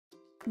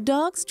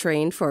Dogs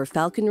trained for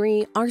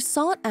falconry are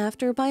sought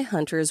after by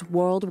hunters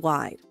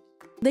worldwide.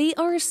 They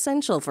are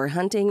essential for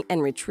hunting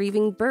and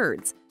retrieving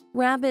birds,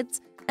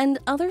 rabbits, and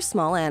other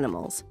small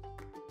animals.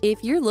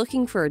 If you're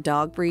looking for a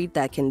dog breed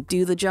that can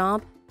do the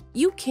job,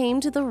 you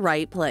came to the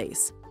right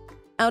place.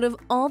 Out of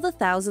all the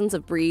thousands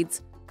of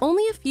breeds,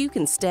 only a few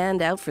can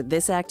stand out for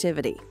this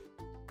activity,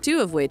 two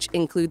of which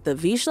include the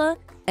Vizsla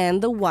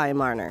and the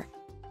Weimaraner.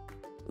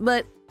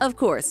 But, of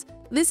course,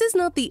 this is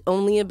not the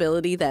only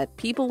ability that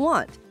people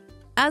want.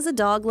 As a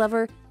dog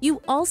lover,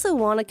 you also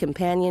want a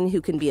companion who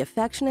can be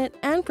affectionate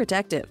and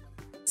protective.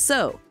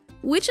 So,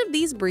 which of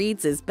these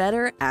breeds is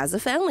better as a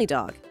family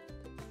dog?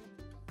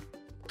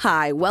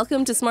 Hi,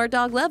 welcome to Smart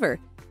Dog Lover.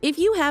 If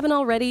you haven't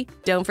already,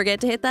 don't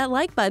forget to hit that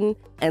like button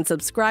and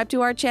subscribe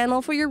to our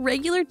channel for your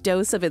regular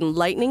dose of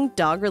enlightening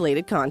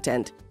dog-related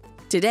content.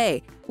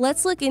 Today,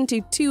 let's look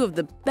into two of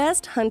the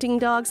best hunting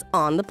dogs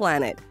on the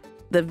planet,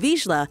 the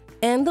Vizsla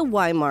and the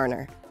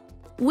Weimaraner.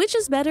 Which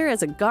is better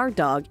as a guard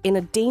dog in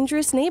a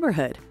dangerous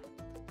neighborhood?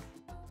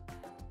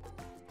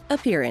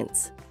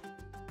 Appearance.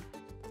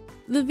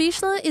 The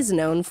Vizsla is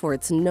known for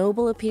its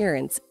noble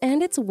appearance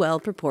and its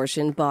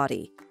well-proportioned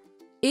body.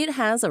 It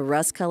has a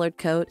rust-colored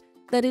coat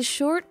that is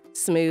short,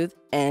 smooth,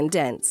 and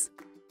dense.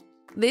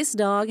 This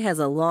dog has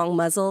a long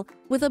muzzle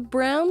with a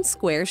brown,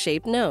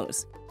 square-shaped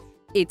nose.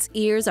 Its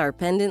ears are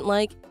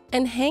pendant-like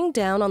and hang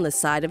down on the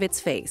side of its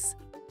face.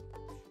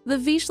 The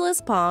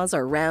Vizsla's paws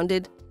are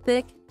rounded,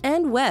 thick,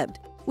 and webbed,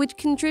 which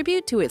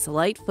contribute to its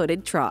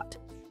light-footed trot.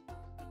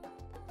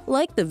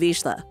 Like the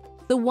Vizsla,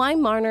 the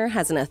Weimaraner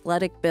has an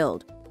athletic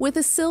build with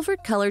a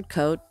silver-colored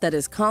coat that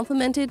is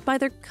complemented by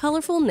their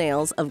colorful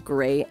nails of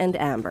gray and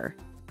amber.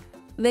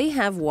 They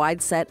have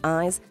wide-set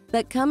eyes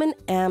that come in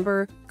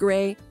amber,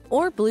 gray,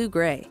 or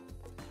blue-gray.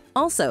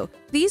 Also,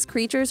 these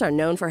creatures are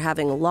known for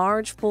having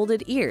large,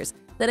 folded ears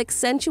that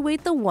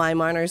accentuate the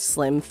Weimaraner's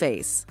slim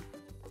face.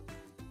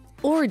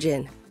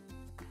 Origin.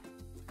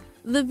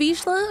 The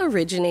Vizsla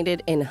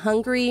originated in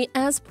Hungary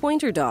as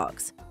pointer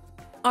dogs.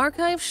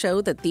 Archives show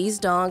that these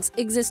dogs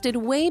existed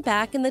way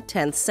back in the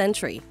 10th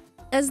century,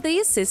 as they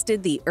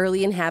assisted the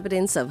early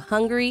inhabitants of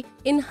Hungary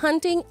in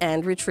hunting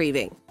and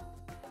retrieving.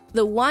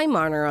 The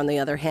Weimaraner, on the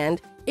other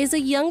hand, is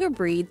a younger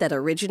breed that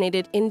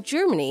originated in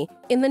Germany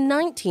in the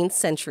 19th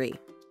century.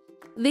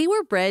 They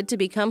were bred to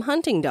become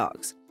hunting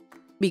dogs.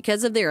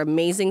 Because of their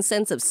amazing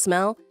sense of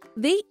smell,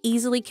 they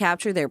easily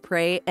capture their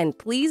prey and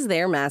please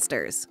their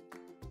masters.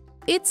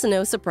 It's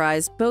no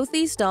surprise both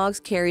these dogs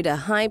carried a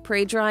high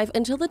prey drive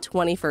until the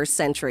 21st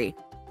century.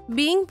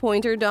 Being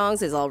pointer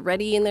dogs is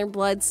already in their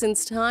blood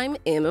since time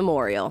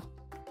immemorial.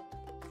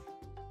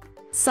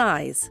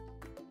 Size.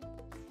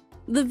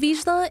 The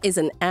Vizsla is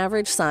an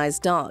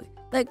average-sized dog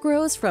that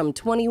grows from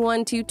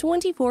 21 to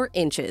 24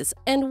 inches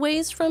and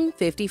weighs from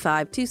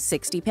 55 to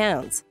 60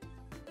 pounds.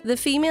 The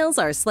females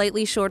are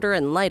slightly shorter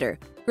and lighter,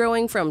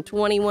 growing from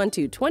 21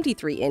 to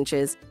 23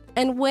 inches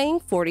and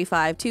weighing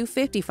 45 to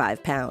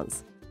 55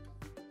 pounds.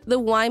 The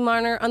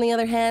Weimaraner, on the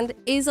other hand,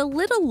 is a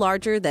little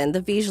larger than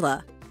the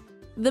Vizsla.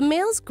 The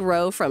males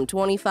grow from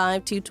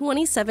 25 to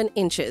 27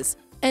 inches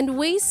and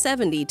weigh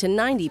 70 to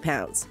 90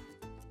 pounds.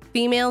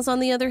 Females, on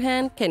the other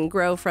hand, can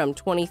grow from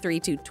 23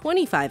 to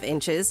 25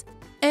 inches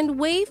and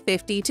weigh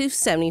 50 to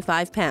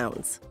 75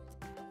 pounds.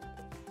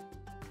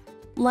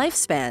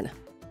 Lifespan.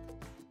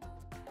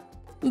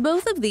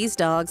 Both of these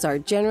dogs are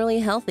generally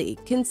healthy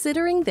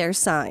considering their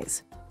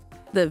size.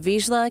 The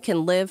Vizsla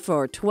can live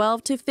for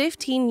 12 to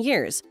 15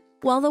 years,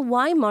 while the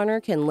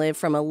Weimaraner can live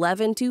from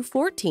 11 to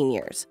 14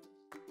 years.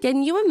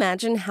 Can you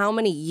imagine how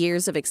many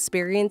years of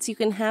experience you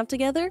can have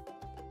together?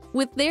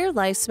 With their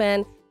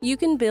lifespan, you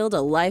can build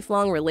a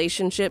lifelong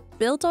relationship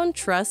built on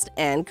trust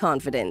and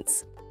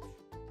confidence.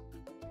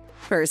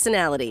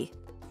 Personality.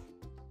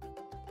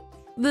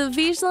 The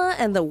Vizsla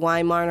and the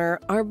Weimaraner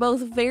are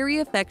both very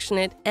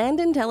affectionate and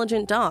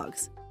intelligent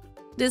dogs.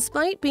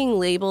 Despite being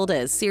labeled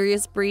as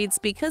serious breeds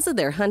because of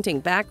their hunting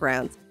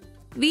backgrounds,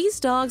 these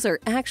dogs are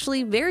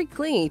actually very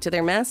clingy to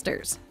their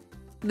masters.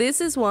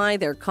 This is why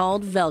they're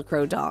called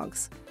Velcro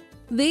dogs.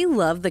 They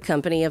love the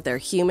company of their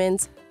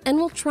humans and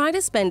will try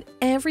to spend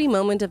every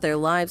moment of their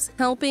lives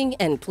helping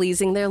and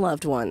pleasing their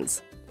loved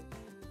ones.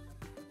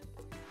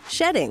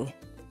 Shedding.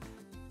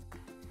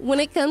 When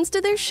it comes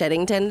to their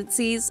shedding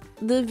tendencies,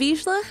 the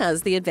Vizsla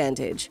has the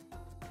advantage.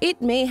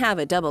 It may have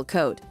a double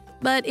coat,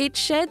 but it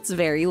sheds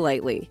very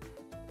lightly.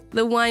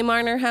 The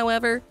Weimaraner,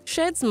 however,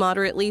 sheds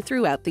moderately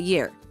throughout the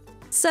year.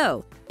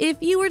 So, if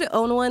you were to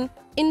own one,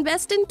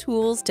 invest in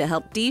tools to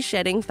help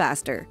de-shedding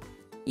faster.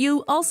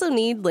 You also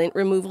need lint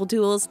removal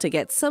tools to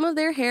get some of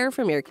their hair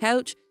from your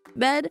couch,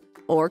 bed,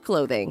 or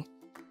clothing.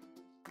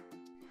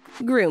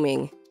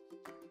 Grooming.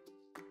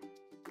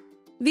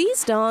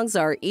 These dogs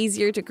are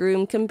easier to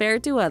groom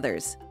compared to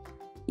others.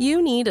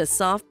 You need a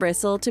soft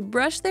bristle to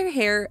brush their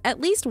hair at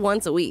least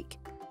once a week.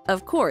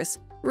 Of course,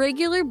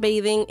 regular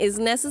bathing is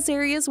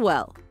necessary as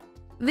well.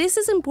 This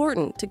is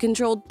important to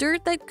control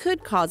dirt that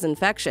could cause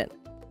infection.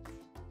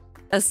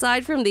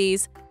 Aside from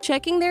these,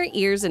 checking their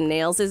ears and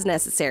nails is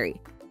necessary.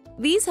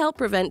 These help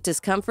prevent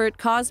discomfort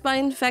caused by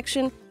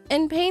infection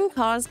and pain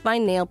caused by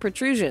nail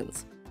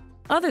protrusions.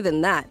 Other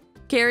than that,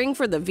 caring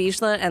for the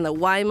Vizsla and the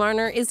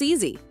Weimaraner is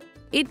easy.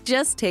 It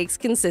just takes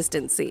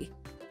consistency.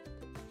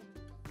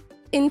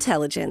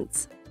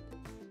 Intelligence.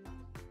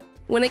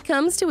 When it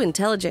comes to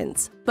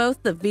intelligence,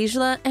 both the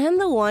Vizsla and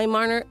the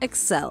Weimaraner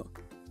excel.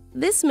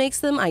 This makes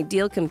them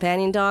ideal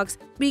companion dogs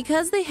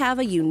because they have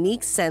a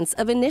unique sense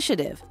of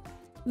initiative.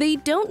 They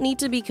don't need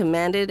to be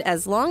commanded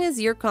as long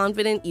as you're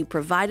confident you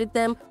provided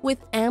them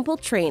with ample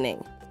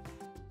training.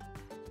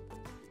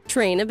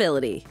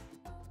 Trainability.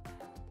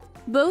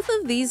 Both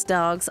of these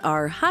dogs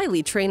are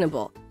highly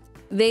trainable.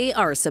 They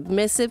are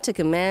submissive to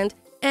command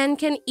and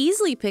can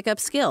easily pick up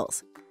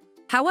skills.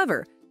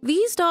 However,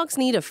 these dogs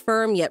need a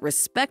firm yet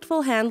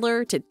respectful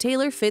handler to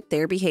tailor-fit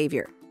their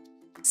behavior.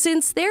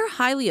 Since they're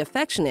highly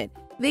affectionate,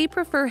 they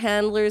prefer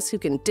handlers who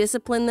can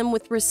discipline them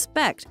with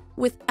respect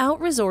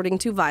without resorting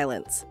to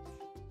violence.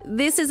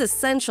 This is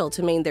essential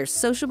to maintain their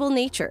sociable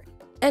nature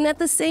and at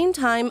the same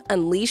time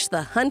unleash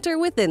the hunter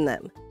within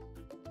them.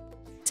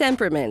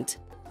 Temperament.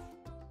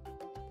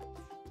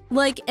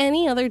 Like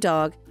any other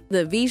dog,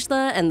 the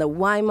Vizsla and the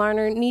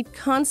Weimaraner need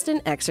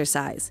constant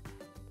exercise.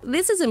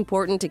 This is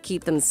important to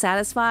keep them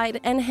satisfied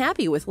and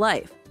happy with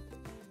life.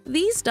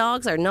 These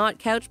dogs are not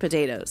couch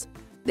potatoes.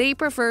 They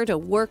prefer to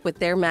work with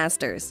their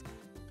masters.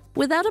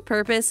 Without a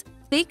purpose,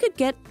 they could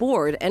get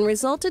bored and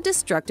result to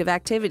destructive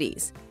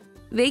activities.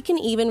 They can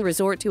even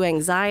resort to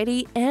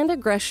anxiety and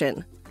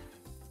aggression.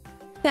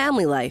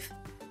 Family life.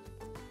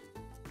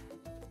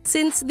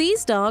 Since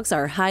these dogs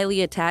are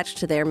highly attached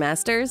to their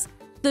masters,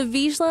 the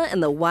Vizsla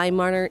and the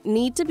Weimaraner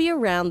need to be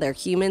around their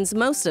humans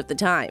most of the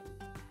time.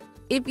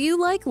 If you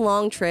like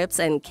long trips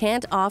and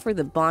can't offer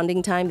the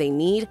bonding time they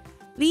need,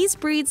 these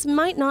breeds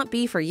might not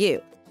be for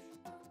you.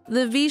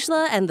 The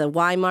Vizsla and the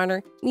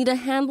Weimaraner need a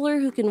handler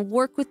who can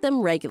work with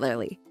them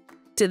regularly.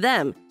 To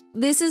them,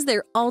 this is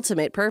their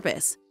ultimate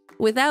purpose.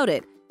 Without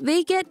it,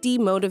 they get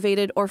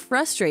demotivated or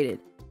frustrated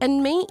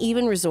and may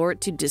even resort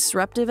to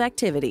disruptive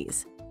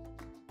activities.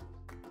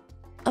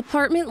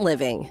 Apartment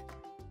living.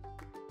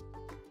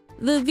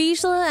 The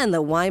Vizsla and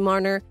the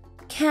Weimaraner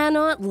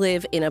cannot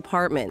live in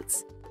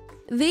apartments.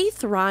 They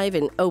thrive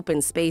in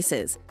open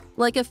spaces,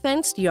 like a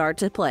fenced yard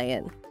to play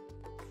in.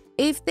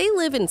 If they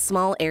live in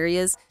small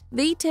areas,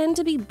 they tend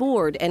to be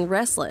bored and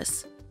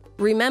restless.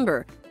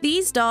 Remember,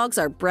 these dogs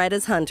are bred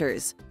as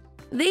hunters.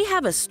 They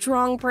have a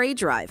strong prey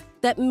drive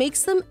that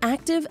makes them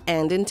active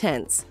and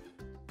intense.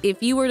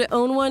 If you were to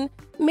own one,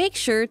 make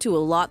sure to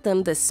allot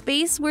them the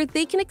space where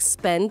they can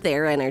expend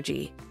their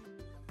energy.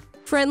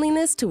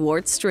 Friendliness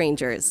towards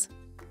strangers.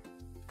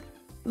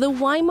 The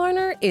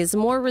Weimaraner is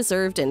more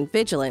reserved and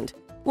vigilant,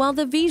 while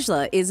the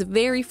Vizsla is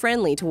very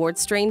friendly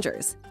towards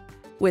strangers.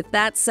 With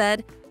that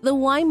said, the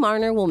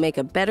Weimaraner will make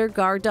a better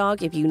guard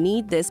dog if you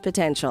need this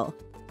potential.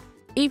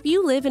 If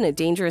you live in a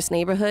dangerous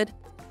neighborhood,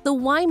 the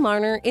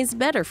Weimaraner is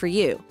better for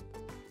you.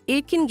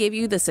 It can give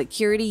you the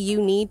security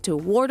you need to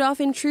ward off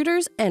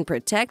intruders and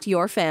protect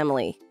your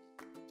family.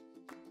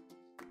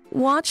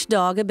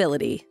 Watchdog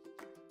ability.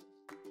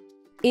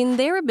 In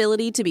their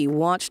ability to be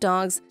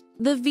watchdogs,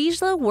 the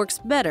Vizsla works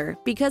better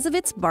because of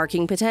its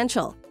barking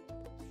potential.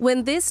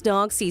 When this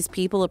dog sees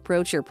people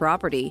approach your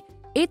property,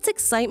 its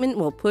excitement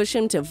will push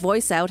him to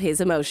voice out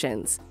his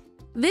emotions.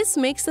 This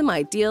makes them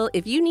ideal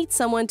if you need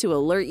someone to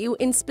alert you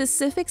in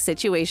specific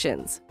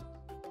situations.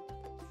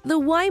 The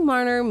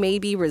Weimaraner may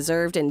be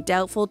reserved and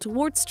doubtful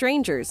towards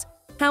strangers.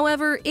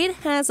 However, it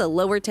has a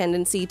lower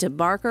tendency to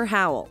bark or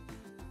howl.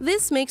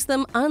 This makes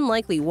them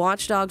unlikely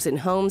watchdogs in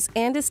homes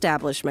and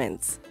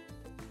establishments.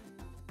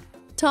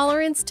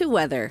 Tolerance to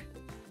weather.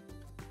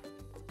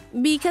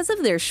 Because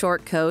of their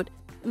short coat,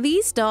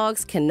 these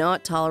dogs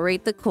cannot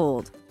tolerate the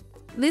cold.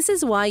 This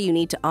is why you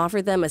need to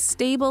offer them a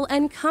stable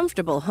and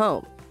comfortable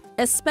home,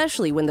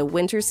 especially when the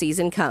winter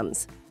season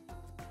comes.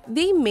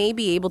 They may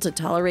be able to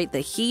tolerate the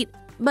heat,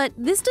 but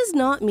this does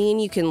not mean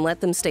you can let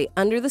them stay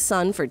under the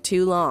sun for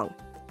too long.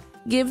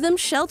 Give them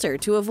shelter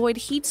to avoid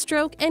heat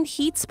stroke and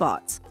heat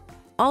spots.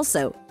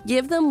 Also,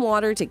 give them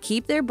water to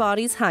keep their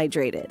bodies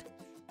hydrated.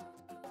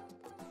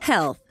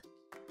 Health.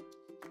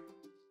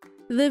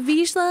 The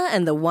Vizsla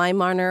and the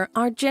Weimaraner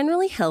are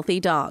generally healthy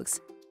dogs.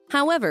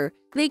 However,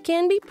 they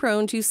can be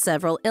prone to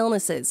several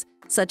illnesses,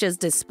 such as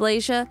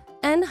dysplasia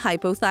and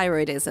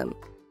hypothyroidism.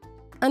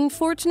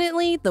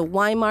 Unfortunately, the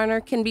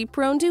Weimaraner can be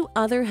prone to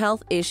other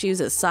health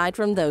issues aside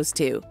from those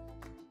two.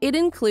 It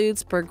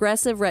includes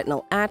progressive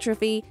retinal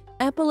atrophy,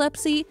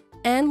 epilepsy,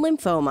 and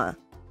lymphoma.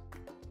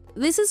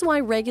 This is why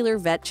regular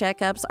vet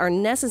checkups are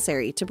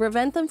necessary to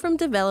prevent them from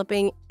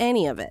developing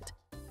any of it.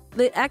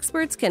 The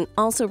experts can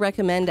also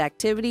recommend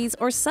activities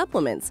or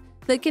supplements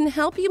that can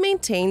help you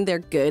maintain their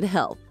good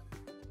health.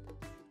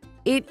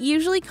 It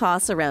usually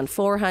costs around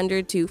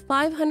 $400 to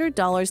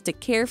 $500 to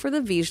care for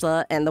the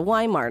Vizsla and the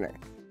Weimaraner.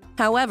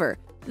 However,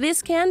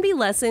 this can be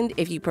lessened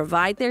if you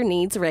provide their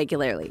needs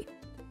regularly.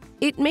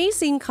 It may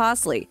seem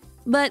costly,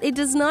 but it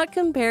does not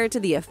compare to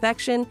the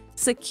affection,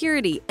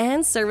 security,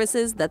 and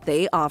services that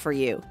they offer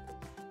you.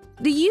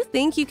 Do you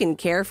think you can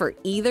care for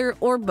either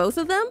or both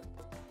of them?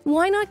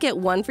 Why not get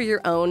one for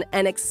your own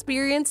and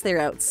experience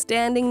their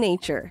outstanding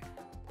nature?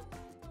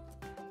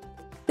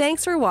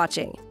 Thanks for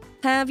watching.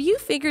 Have you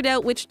figured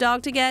out which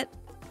dog to get?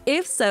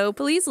 If so,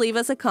 please leave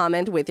us a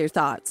comment with your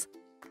thoughts.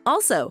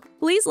 Also,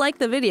 please like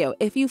the video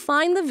if you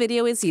find the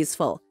video is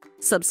useful.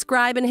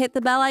 Subscribe and hit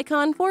the bell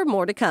icon for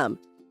more to come.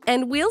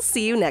 And we'll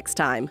see you next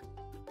time.